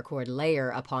them and record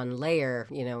layer upon layer.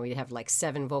 We'd have like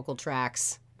 7 vocal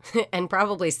tracks and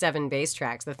probably 7 bass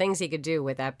tracks. The things he could do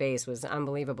with that bass was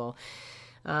unbelievable.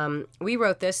 We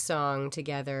wrote this song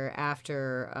together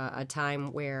after a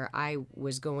time where I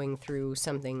was going through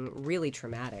something really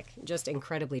traumatic, just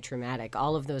incredibly traumatic.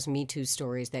 All of those Me Too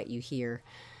stories that you hear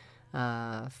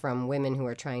from women who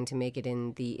are trying to make it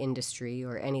in the industry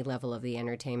or any level of the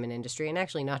entertainment industry, and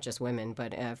actually not just women,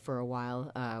 but for a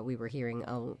while we were hearing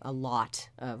a lot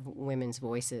of women's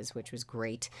voices, which was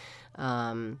great.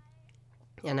 And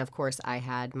of course, I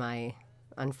had my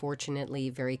unfortunately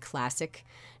very classic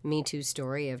Me Too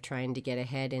story of trying to get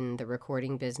ahead in the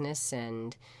recording business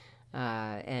and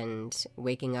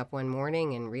waking up one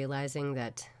morning and realizing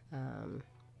that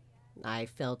I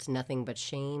felt nothing but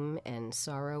shame and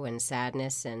sorrow and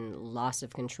sadness and loss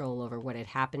of control over what had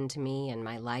happened to me and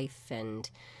my life and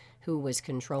who was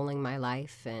controlling my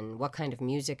life and what kind of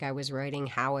music I was writing,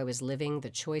 how I was living,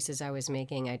 the choices I was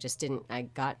making. I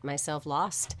got myself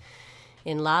lost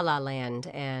in La La Land,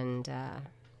 and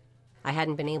I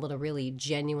hadn't been able to really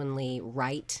genuinely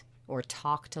write or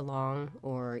talk to long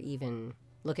or even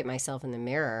look at myself in the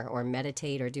mirror or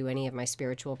meditate or do any of my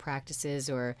spiritual practices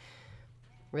or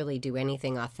really do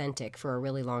anything authentic for a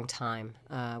really long time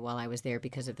while I was there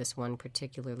because of this one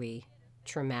particularly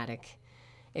traumatic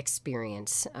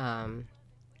experience.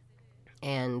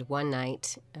 And one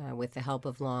night, with the help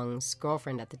of Long's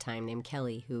girlfriend at the time named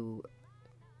Kelly, who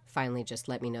finally just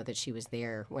let me know that she was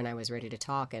there when I was ready to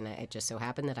talk, and it just so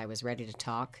happened that I was ready to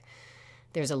talk.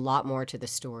 There's a lot more to the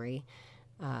story,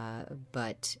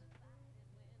 but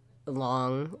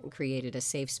Long created a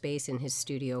safe space in his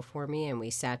studio for me, and we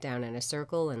sat down in a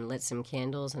circle and lit some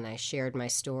candles, and I shared my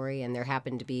story, and there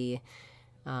happened to be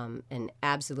an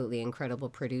absolutely incredible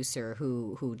producer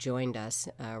who joined us,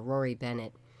 Rory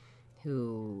Bennett,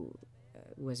 who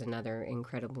was another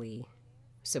incredibly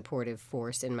supportive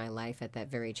force in my life at that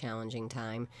very challenging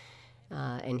time.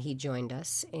 And he joined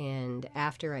us. And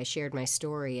after I shared my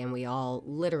story, and we all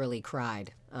literally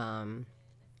cried, and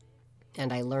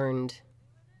I learned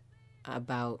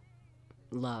about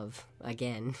love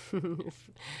again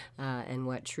and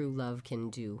what true love can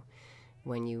do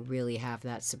when you really have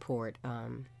that support.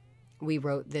 We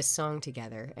wrote this song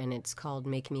together, and it's called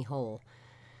Make Me Whole.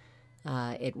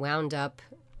 It wound up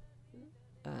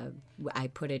I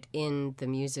put it in the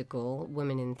musical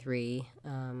Women in Three,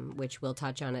 which we'll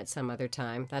touch on at some other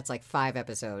time. That's like 5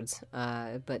 episodes.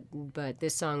 But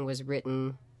this song was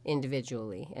written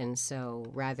individually, and so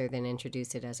rather than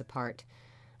introduce it as a part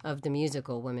of the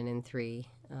musical Women in Three,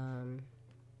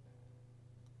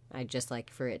 I'd just like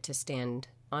for it to stand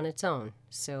on its own.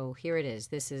 So here it is.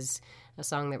 This is a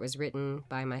song that was written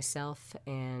by myself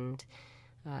and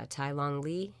Tai Long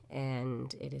Lee,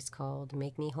 and it is called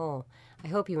Make Me Whole. I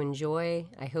hope you enjoyed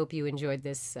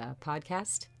this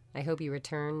podcast. I hope you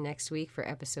return next week for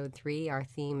episode 3. Our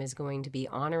theme is going to be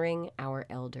honoring our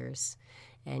elders.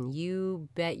 And you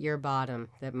bet your bottom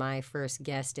that my first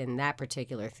guest in that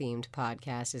particular themed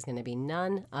podcast is going to be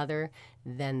none other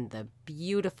than the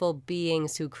beautiful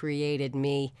beings who created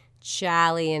me,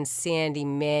 Charlie and Sandy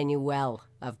Manuel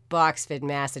of Boxford,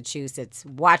 Massachusetts.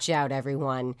 Watch out,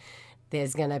 everyone.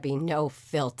 There's going to be no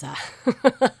filter.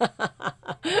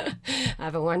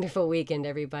 Have a wonderful weekend,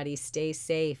 everybody. Stay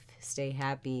safe, stay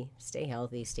happy, stay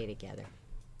healthy, stay together.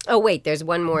 Oh, wait, there's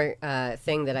one more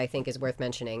thing that I think is worth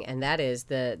mentioning, and that is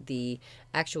the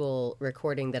actual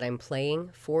recording that I'm playing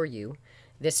for you.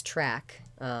 This track,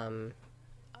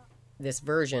 this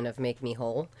version of Make Me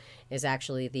Whole, is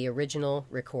actually the original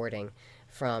recording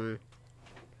from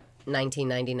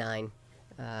 1999.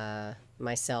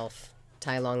 Myself,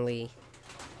 Tai Long Lee,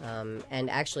 and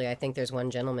actually I think there's one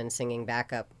gentleman singing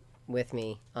backup with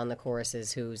me on the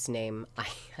choruses whose name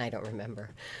I don't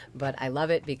remember. But I love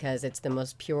it because it's the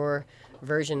most pure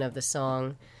version of the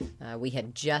song. We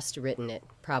had just written it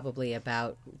probably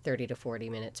about 30 to 40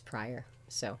 minutes prior.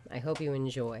 So I hope you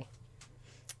enjoy.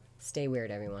 Stay weird,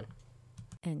 everyone.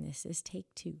 And this is take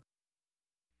 2.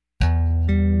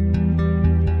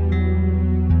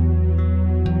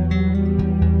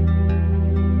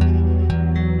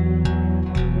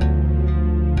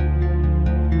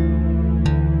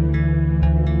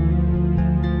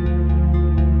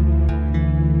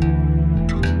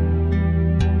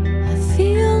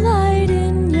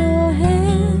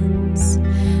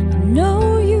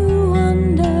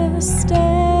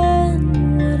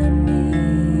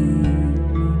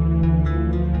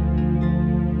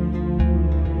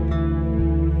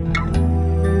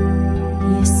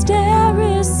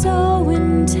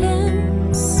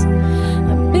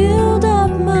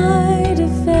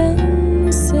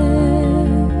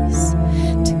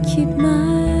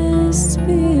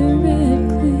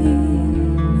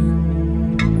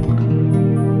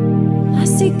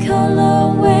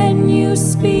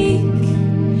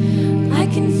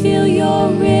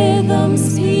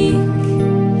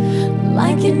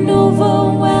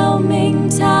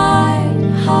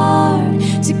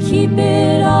 keep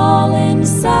it all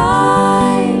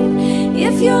inside.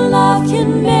 If your love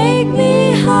can make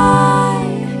me high,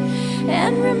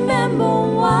 and remember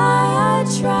why I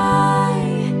try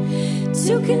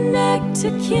to connect to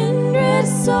kindred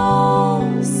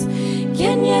souls.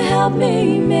 Can you help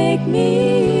me make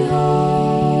me whole?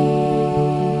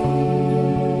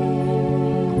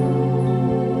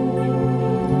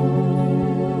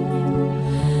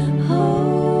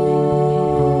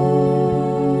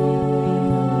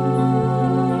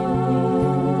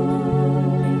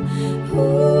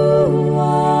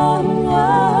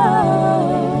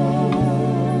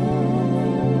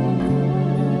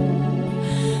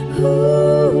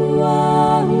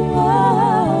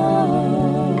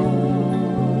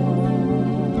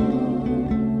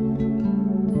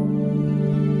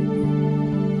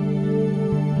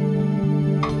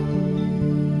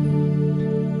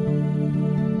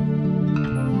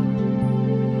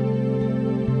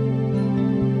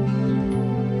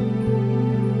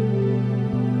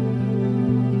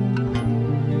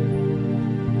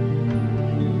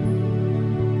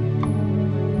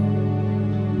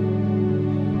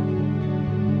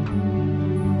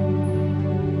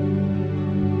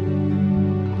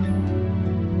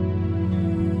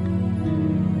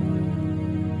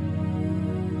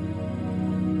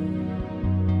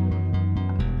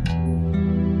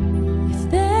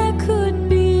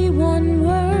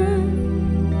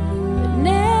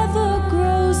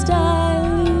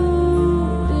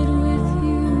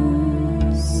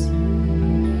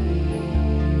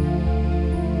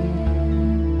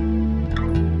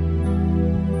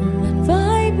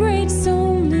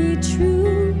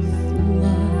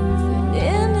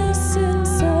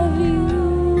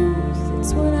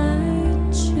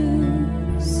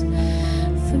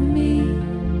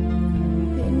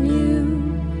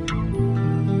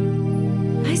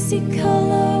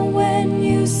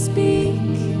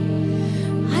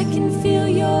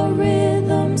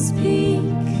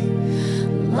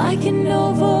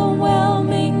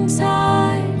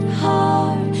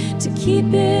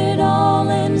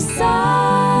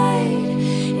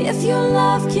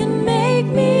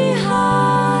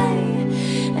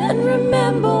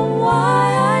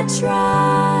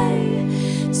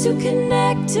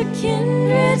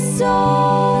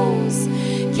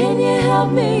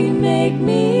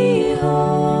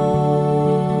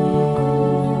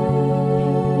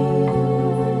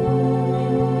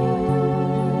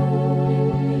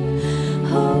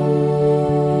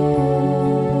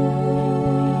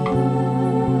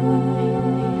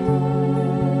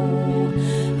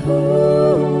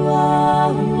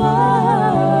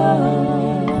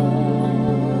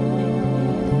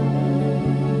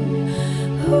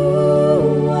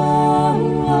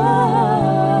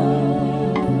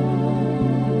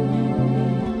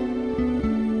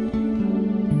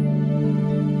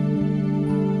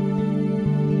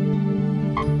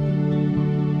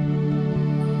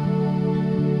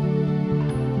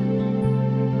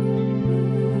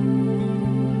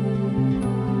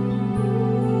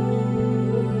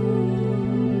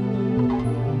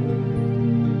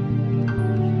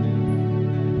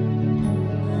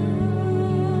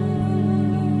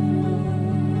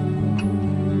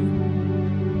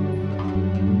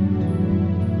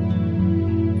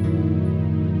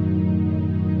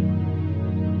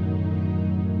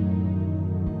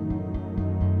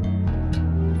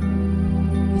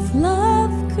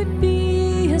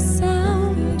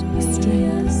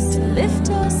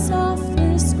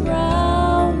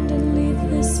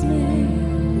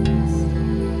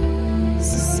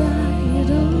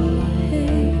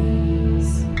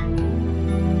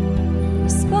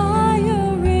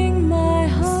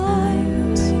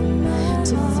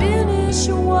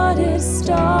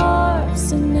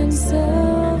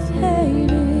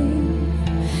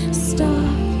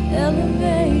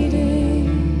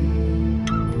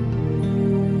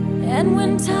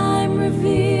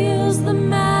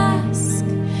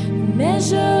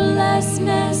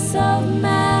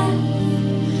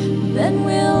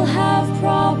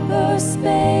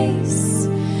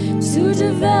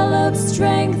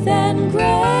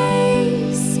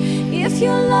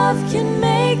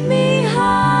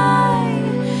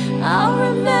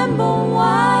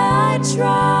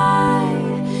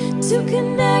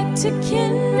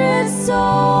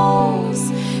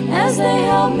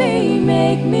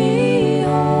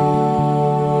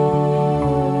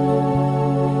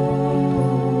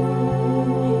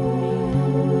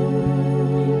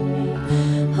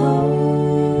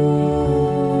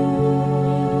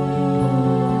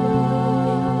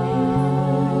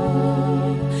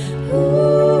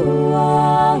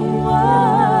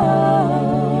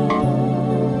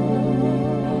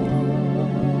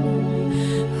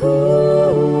 Ooh,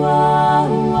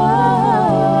 oh, oh.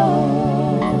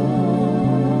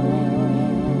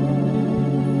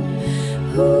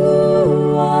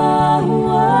 Ooh, oh,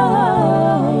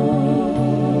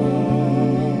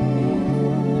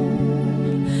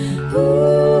 oh. Ooh.